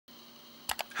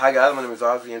Hi guys, my name is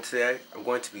HeyOzzy, and today I'm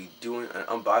going to be doing an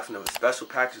unboxing of a special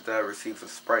package that I received from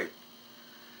Sprite.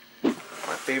 My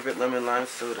favorite lemon lime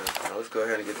soda. Now let's go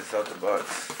ahead and get this out the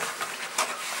box.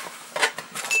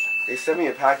 They sent me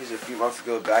a package a few months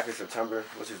ago back in September,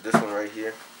 which is this one right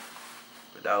here.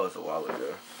 But that was a while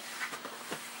ago.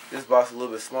 This box is a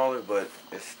little bit smaller, but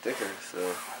it's thicker,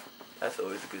 so that's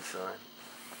always a good sign.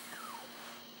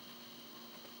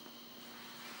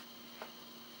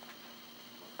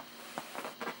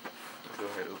 Go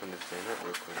ahead and open this thing up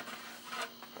real quick.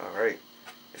 Alright.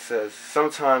 It says,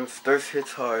 sometimes thirst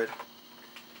hits hard,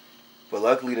 but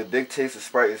luckily the big taste of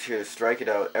Sprite is here to strike it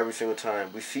out every single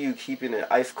time. We see you keeping it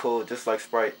ice cold just like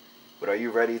Sprite, but are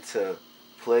you ready to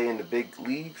play in the big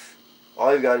leagues?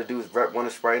 All you gotta do is rep one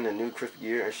of Sprite in a new crisp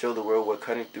gear and show the world what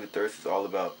cutting through thirst is all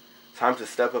about. Time to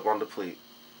step up on the plate.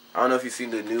 I don't know if you've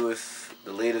seen the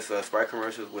latest Sprite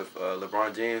commercials with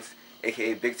LeBron James,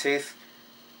 aka Big Taste.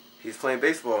 He's playing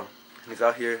baseball. He's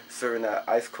out here serving that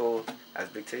ice cold as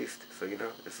Big Taste. So, you know,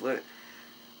 it's lit.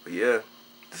 But yeah,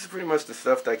 this is pretty much the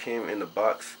stuff that came in the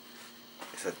box.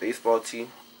 It's a baseball tee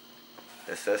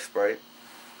that says Sprite.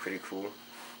 Pretty cool.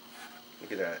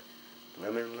 Look at that.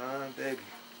 Lemon lime, baby.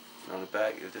 And on the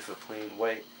back is just a plain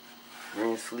white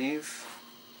green sleeves.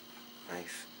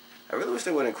 Nice. I really wish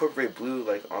they would incorporate blue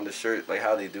like on the shirt, like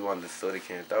how they do on the soda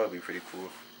cans. That would be pretty cool.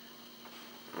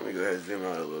 Let me go ahead and zoom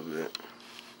out a little bit.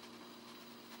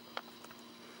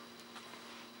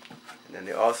 And then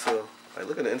they also, like,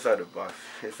 look at the inside of the box.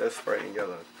 It says Sprite in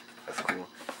yellow. That's cool.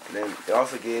 And then they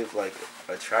also gave, like,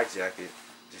 a track jacket,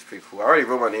 which is pretty cool. I already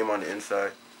wrote my name on the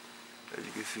inside. As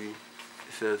you can see,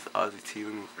 it says Ozzy T.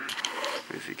 Let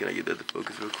me see, can I get that to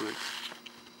focus real quick?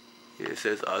 Yeah, it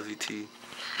says Ozzy T.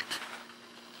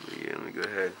 But yeah, let me go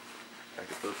ahead. I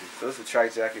can focus. So this is a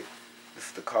track jacket. This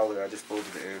is the collar. I just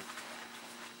folded it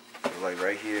in. So, like,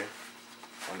 right here,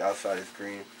 on the outside is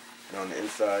green. And on the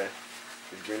inside,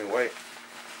 it's green and white.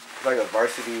 It's like a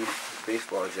varsity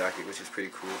baseball jacket, which is pretty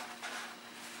cool.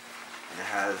 And it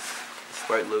has the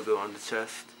Sprite logo on the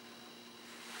chest.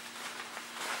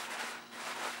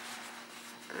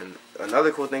 And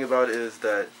another cool thing about it is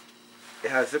that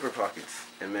it has zipper pockets.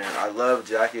 And man, I love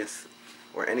jackets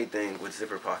or anything with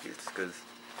zipper pockets, because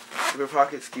zipper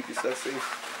pockets keep your stuff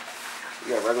safe.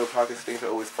 You got regular pockets, things are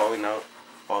always falling out,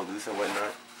 fall loose and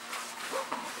whatnot.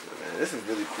 Man, this is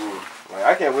really cool. Like,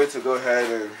 I can't wait to go ahead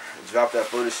and drop that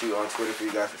photo shoot on Twitter for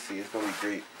you guys to see. It's gonna be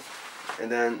great.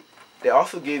 And then they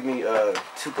also gave me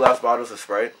 2 glass bottles of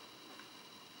Sprite.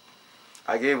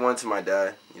 I gave one to my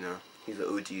dad. You know, he's an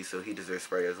OG, so he deserves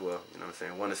Sprite as well. You know what I'm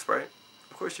saying? One is Sprite.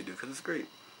 Of course you do, because it's great.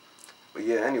 But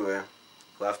yeah, anyway,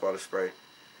 glass bottle of Sprite.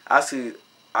 Actually,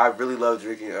 I really love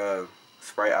drinking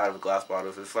Sprite out of glass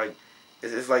bottles. It's like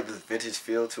this vintage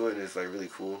feel to it, and it's like really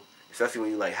cool. Especially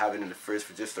when you like have it in the fridge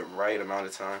for just the right amount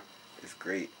of time. It's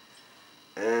great.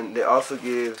 And they also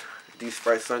give these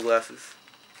Sprite sunglasses.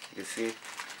 You can see.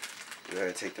 Go ahead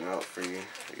and take them out for you.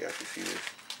 You guys can see this.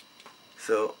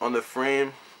 So on the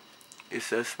frame, it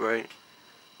says Sprite.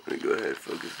 Let me go ahead and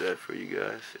focus that for you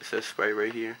guys. It says Sprite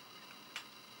right here.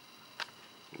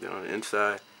 And then on the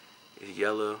inside, it's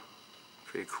yellow.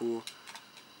 Pretty cool.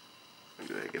 Let me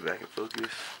go ahead and get back in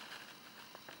focus.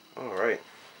 Alright.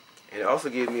 And it also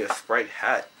gave me a Sprite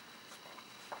hat.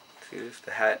 See this?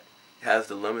 The hat has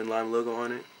the lemon lime logo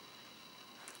on it.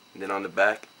 And then on the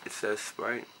back, it says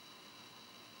Sprite.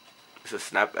 It's a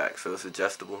snapback, so it's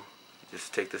adjustable. You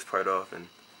just take this part off and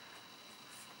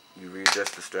you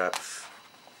readjust the straps.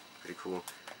 Pretty cool.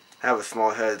 I have a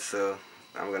small head, so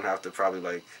I'm going to have to probably,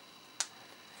 like,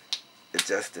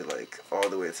 adjust it, like, all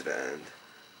the way to the end.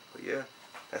 But yeah,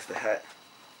 that's the hat.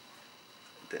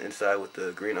 The inside with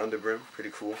the green underbrim.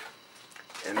 Pretty cool.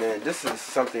 And then this is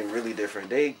something really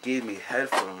different. They gave me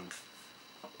headphones.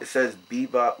 It says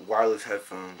Bebop wireless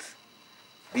headphones.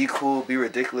 Be cool, be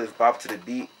ridiculous, bop to the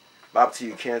beat. Bop till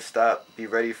you can't stop. Be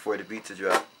ready for the beat to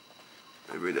drop.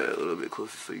 Let me read that a little bit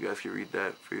closer so you guys can read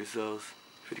that for yourselves.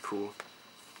 Pretty cool.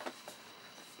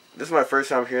 This is my first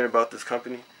time hearing about this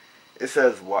company. It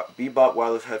says Bebop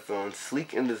wireless headphones.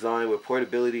 Sleek in design with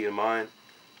portability in mind.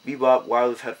 Bebop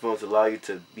wireless headphones allow you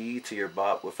to be to your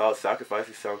bop without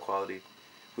sacrificing sound quality.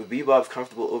 With Bebop's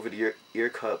comfortable over-the-ear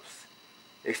cups,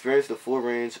 experience the full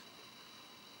range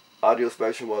audio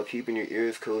spectrum while keeping your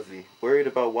ears cozy. Worried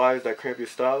about wires that cramp your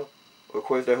style or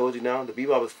cords that hold you down? The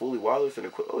Bebop is fully wireless and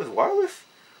equipped. Oh, it's wireless?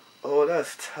 Oh,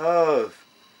 that's tough.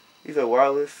 These are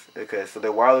wireless. Okay, so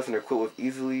they're wireless and equipped with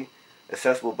easily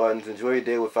accessible buttons. Enjoy your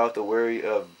day without the worry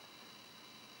of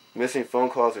missing phone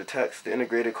calls or texts. The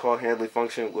integrated call handling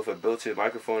function with a built-in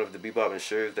microphone of the Bebop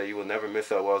ensures that you will never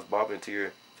miss out while it's bopping to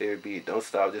your favorite beat. Don't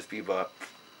stop, just bebop.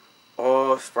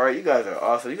 Oh, Sprite, you guys are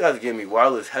awesome. You guys give me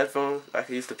wireless headphones. I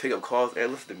can use to pick up calls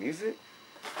and listen to music.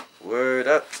 Word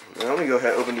up. Man, let me go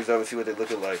ahead and open these up and see what they're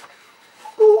looking like.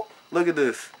 Ooh, look at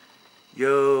this.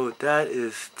 Yo, that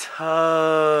is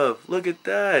tough. Look at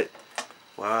that.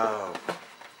 Wow.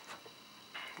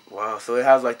 Wow, so it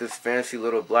has like this fancy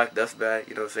little black dust bag.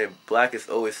 You know what I'm saying? Black is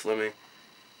always slimming.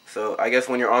 So I guess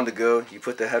when you're on the go, you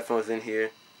put the headphones in here.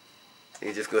 And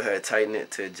you just go ahead and tighten it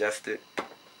to adjust it.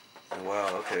 And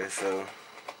wow, okay, so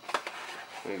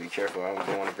let me be careful. I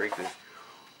don't want to break this.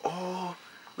 Oh,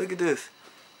 look at this.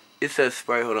 It says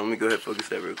Sprite. Hold on, let me go ahead and focus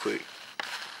that real quick.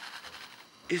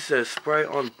 It says Sprite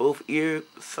on both ear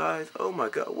sides. Oh my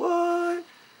god, what?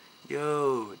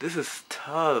 Yo, this is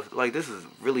tough. Like, this is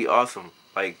really awesome.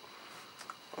 Like,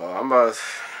 I'm about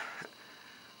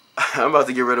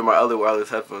to get rid of my other wireless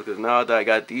headphones because now that I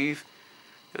got these,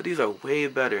 yo, these are way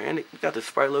better. And you got the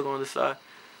Sprite logo on the side.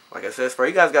 Like I said, Sprite,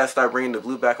 you guys gotta start bringing the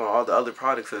blue back on all the other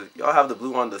products. Cause y'all have the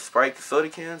blue on the Sprite soda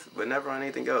cans, but never on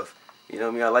anything else. You know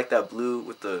what I mean? I like that blue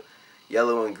with the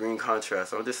yellow and green contrast.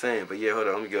 So I'm just saying. But yeah, hold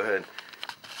on. Let me go ahead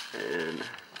and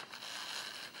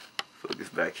focus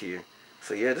back here.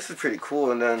 So yeah, this is pretty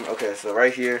cool. And then, okay, so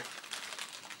right here,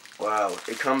 wow,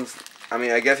 it comes, I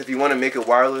mean, I guess if you want to make it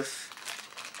wireless,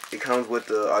 it comes with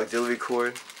the auxiliary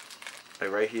cord,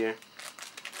 like right here.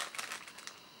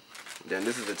 Then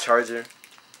this is the charger,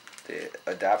 the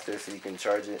adapter, so you can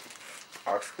charge it,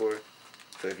 aux cord.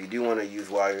 So if you do want to use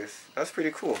wires, that's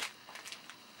pretty cool.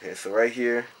 Okay, so right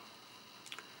here,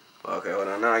 okay, hold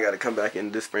on, now I got to come back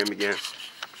in this frame again.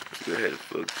 Go ahead and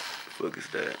focus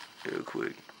that real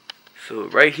quick. So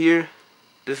right here,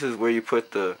 this is where you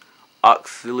put the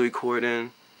auxiliary cord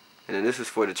in, and then this is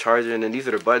for the charger, and then these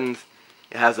are the buttons.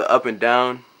 It has the up and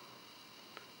down.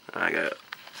 I gotta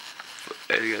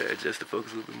adjust the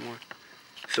focus a little bit more.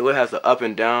 So it has the up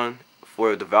and down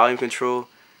for the volume control,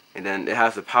 and then it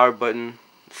has the power button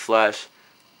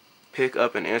 / pick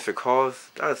up and answer calls.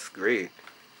 That's great.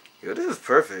 Yo, this is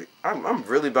perfect. I'm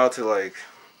really about to like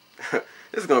this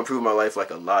is gonna improve my life like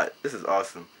a lot. This is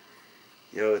awesome.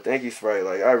 Yo, thank you, Sprite.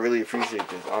 Like, I really appreciate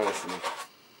this, honestly.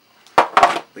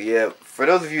 But yeah, for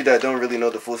those of you that don't really know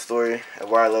the full story of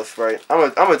why I love Sprite,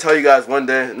 I'm gonna tell you guys one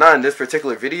day, not in this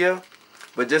particular video,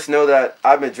 but just know that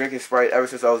I've been drinking Sprite ever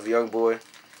since I was a young boy.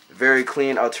 Very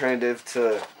clean alternative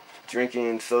to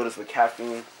drinking sodas with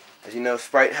caffeine. As you know,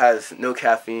 Sprite has no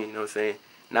caffeine, you know what I'm saying?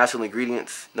 Natural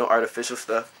ingredients, no artificial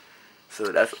stuff.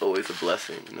 So that's always a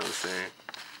blessing, you know what I'm saying?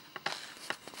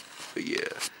 But yeah,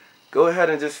 go ahead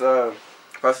and just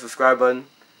press the subscribe button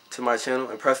to my channel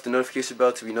and press the notification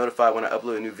bell to be notified when I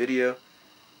upload a new video.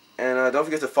 And don't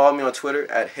forget to follow me on Twitter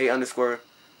at Hey_Ozzy,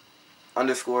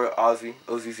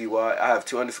 OZZY. I have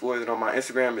 2 underscores, and on my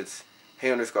Instagram it's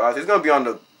Hey_Ozzy. It's gonna be on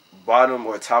the bottom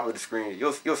or top of the screen.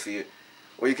 You'll see it.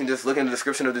 Or you can just look in the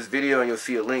description of this video and you'll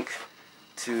see a link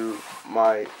to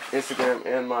my Instagram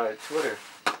and my Twitter.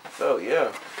 So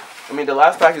yeah, I mean, the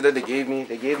last package that they gave me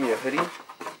a hoodie,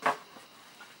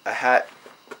 a hat.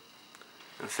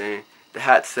 I'm saying the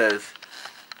hat says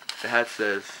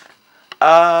there's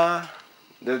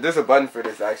a button for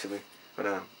this actually. Hold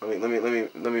on, let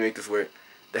me make this work.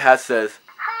 The hat says,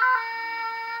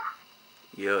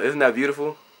 yo, isn't that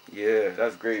beautiful? Yeah,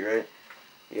 that's great, right?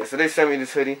 Yeah, so they sent me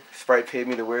this hoodie. Sprite paid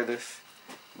me to wear this.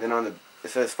 Then on it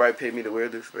says Sprite paid me to wear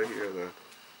this right here. Hold on.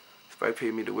 Sprite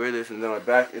paid me to wear this, and then on the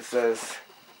back it says,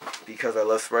 because I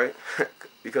love Sprite.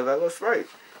 Because I love Sprite.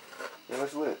 Yeah,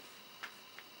 that's lit.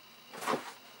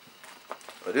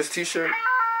 Oh, this t-shirt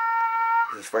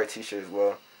is a Sprite t-shirt as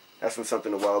well. That's from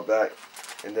something a while back.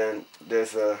 And then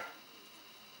there's a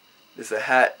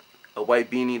hat, a white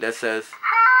beanie that says,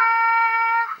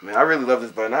 man, I really love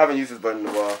this button. I haven't used this button in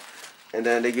a while. And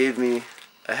then they gave me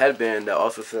a headband that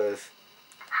also says,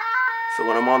 so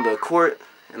when I'm on the court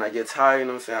and I get tired, you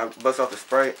know what I'm saying, I bust off the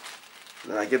Sprite.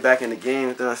 Then I get back in the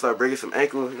game, then I start breaking some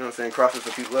ankles, you know what I'm saying, crossing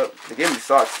some people up. They gave me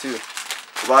socks too.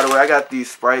 By the way, I got these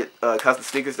Sprite custom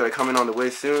sneakers that are coming on the way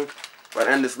soon. By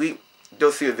the end of this week,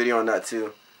 you'll see a video on that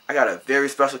too. I got a very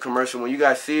special commercial. When you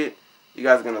guys see it, you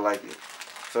guys are going to like it.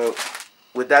 So,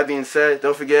 with that being said,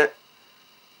 don't forget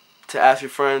to ask your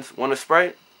friends, want a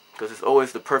Sprite? Because it's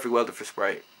always the perfect weather for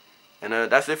Sprite. And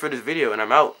that's it for this video, and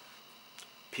I'm out.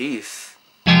 Peace.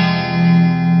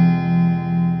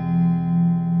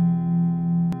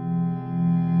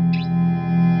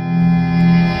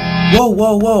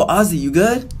 Whoa, Ozzy, you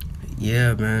good?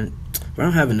 Yeah, man. Bro,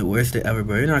 I'm having the worst day ever,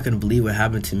 bro. You're not gonna believe what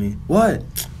happened to me. What?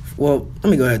 Well, let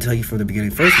me go ahead and tell you from the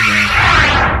beginning. First of all,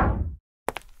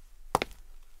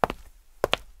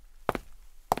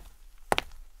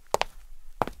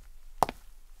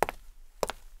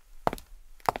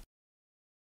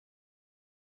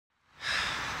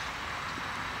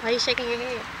 Why are you shaking your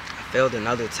head? I failed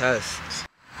another test.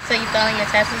 So you failing your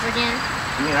tests again?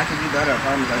 I mean, I can do better, I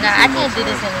promise. Nah, I can't do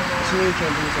this anymore. What you mean you can't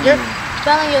do this You're anymore?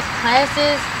 failing your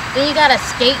classes, then you got a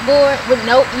skateboard with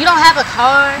you don't have a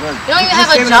car, Look, you don't even you're have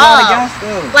a saving a lot of job. gas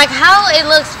still. Like how it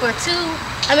looks for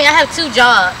I have 2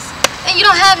 jobs. And you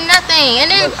don't have nothing. And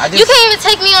then Look, you can't even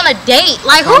take me on a date.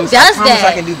 Like who does I promise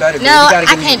that? I can do better. No, you gotta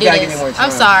I give can't me, do you gotta give me more this. time.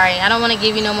 I'm sorry. I don't want to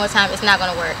give you no more time. It's not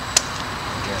gonna work.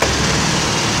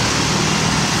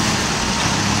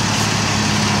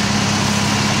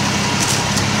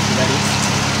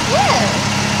 Yeah.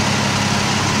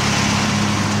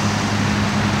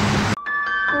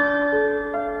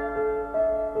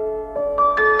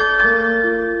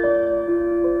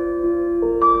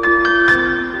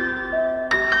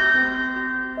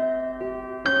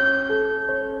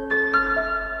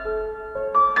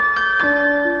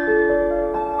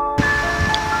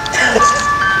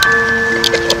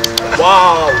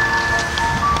 Wow.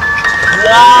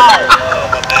 Wow. Oh,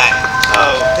 my back.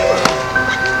 Oh, damn.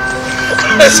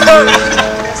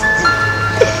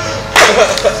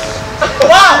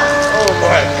 Wow. Oh,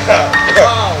 my God.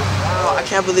 Wow, I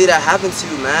can't believe that happened to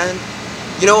you, man.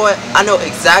 You know what? I know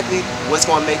exactly what's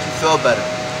going to make you feel better.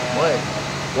 What?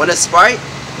 Want a Sprite?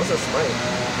 What's a Sprite?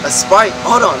 A Sprite?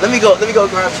 Hold on, let me go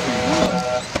grab it for you.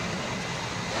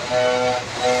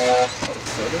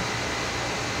 Soda?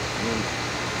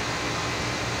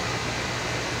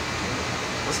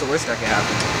 What's the worst that can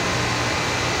happen?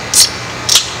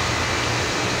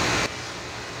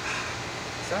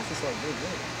 It's actually so good.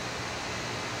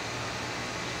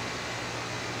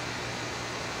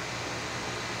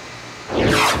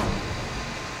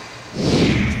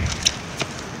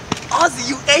 Ozzy,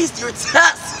 you aced your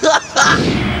test!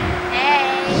 Hey.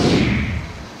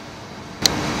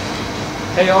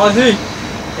 Hey, Ozzy!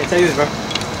 Hey, take this, bro.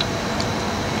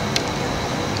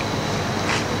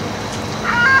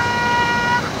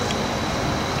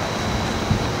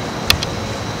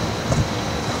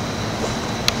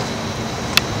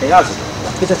 Hey, Ozzy,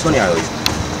 get that 20 out of you.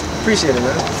 Appreciate it,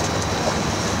 man.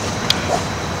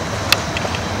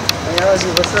 Hey, Ozzy,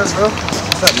 what's up, bro?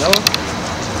 What's up, Noah?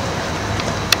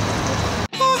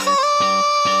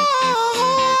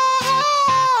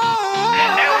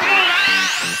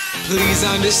 Please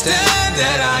understand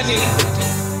that I need,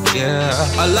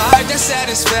 a life that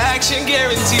satisfaction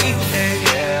guaranteed.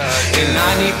 And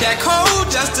I need that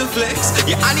code just to flex.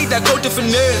 Yeah, I need that code to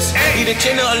finesse. Need a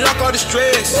chain to unlock all the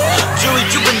stress. Jewelry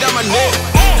dripping down my neck.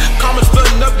 Commas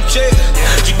filling up the check.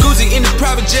 Jacuzzi in the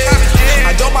private jet.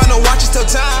 I don't buy no watches till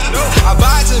time. I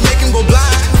buy it to make him go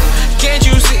blind.